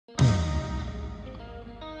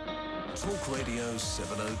Talk Radio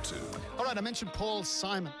 702. All right, I mentioned Paul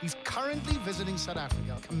Simon. He's currently visiting South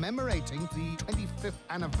Africa, commemorating the 25th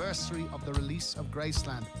anniversary of the release of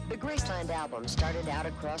Graceland. The Graceland album started out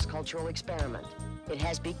a cross-cultural experiment. It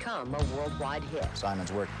has become a worldwide hit.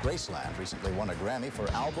 Simon's work, Graceland, recently won a Grammy for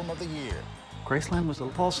Album of the Year. Graceland was a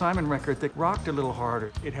Paul Simon record that rocked a little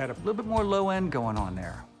harder. It had a little bit more low end going on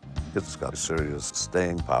there. It's got serious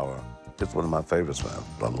staying power. It's one of my favorites, man.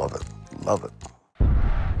 I love it. Love it.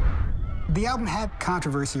 The album had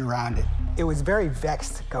controversy around it. It was very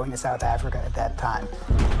vexed going to South Africa at that time.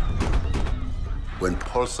 When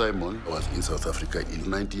Paul Simon was in South Africa in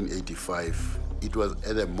 1985, it was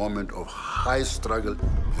at a moment of high struggle.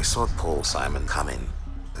 We saw Paul Simon coming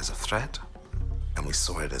as a threat, and we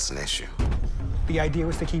saw it as an issue. The idea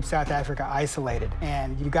was to keep South Africa isolated,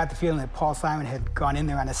 and you got the feeling that Paul Simon had gone in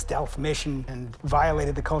there on a stealth mission and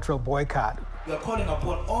violated the cultural boycott. We are calling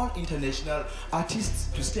upon all international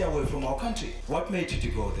artists to stay away from our country. What made you to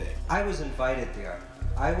go there? I was invited there.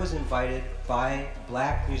 I was invited by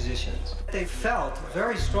black musicians. They felt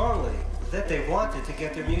very strongly that they wanted to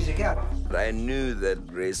get their music out. I knew that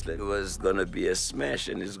Graceland was going to be a smash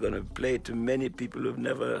and it's going to play to many people who've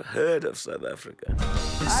never heard of South Africa.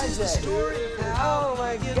 Isaac! Oh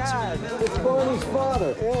my God! It's Boney's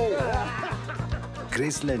father. Hey.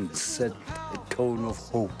 Graceland set a tone of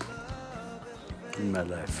hope in my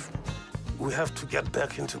life. We have to get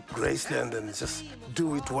back into Graceland and just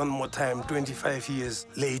do it one more time, 25 years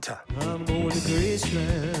later. I'm going to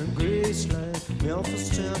Graceland, Graceland, Memphis,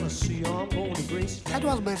 Tennessee, I'm going to Graceland. That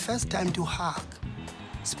was my first time to hug,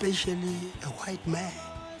 especially a white man.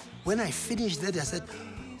 When I finished that, I said,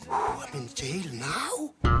 I'm in jail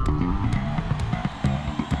now?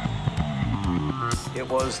 It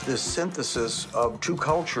was this synthesis of two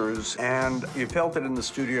cultures, and you felt it in the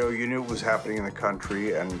studio, you knew it was happening in the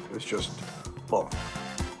country, and it was just, boom.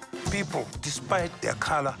 People, despite their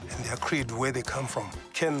color and their creed, where they come from,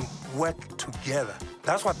 can work together.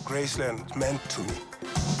 That's what Graceland meant to me.